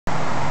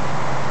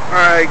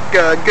Alright,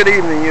 good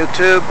evening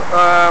YouTube.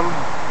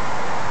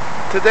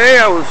 Today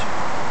I was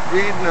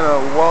reading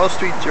a Wall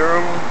Street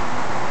Journal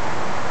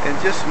and it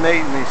just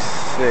made me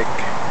sick.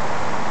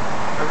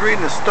 I was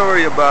reading a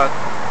story about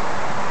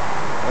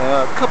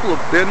a couple of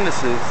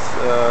businesses.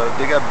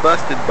 They got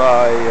busted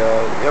by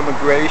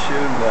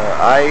immigration,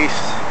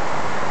 ICE,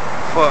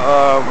 for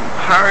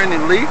hiring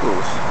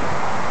illegals.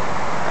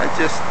 That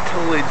just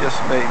totally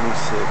made me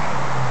sick.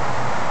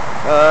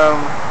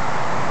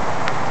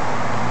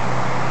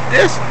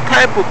 This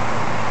type of,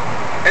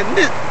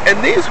 and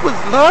these was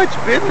large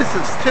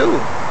businesses too.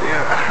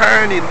 They're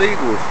hiring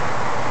illegals,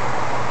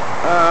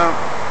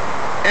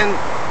 and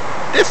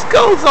this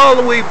goes all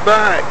the way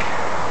back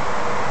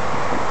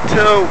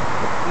to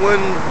when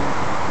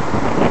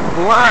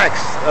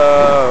blacks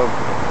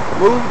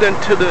moved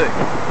into the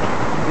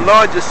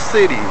largest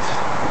cities.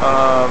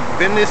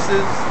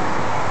 Businesses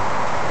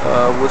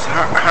was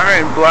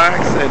hiring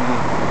blacks, and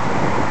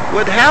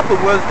what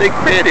happened was they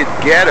created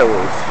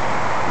ghettos.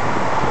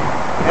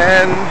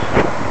 And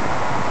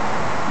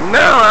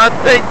now I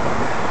think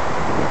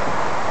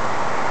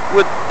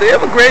with the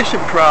immigration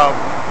problem,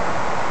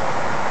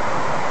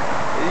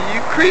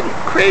 you're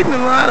creating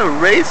a lot of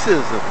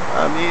racism.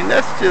 I mean,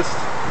 that's just,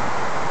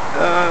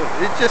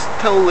 it's just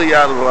totally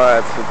out of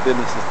line for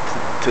businesses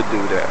to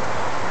do that.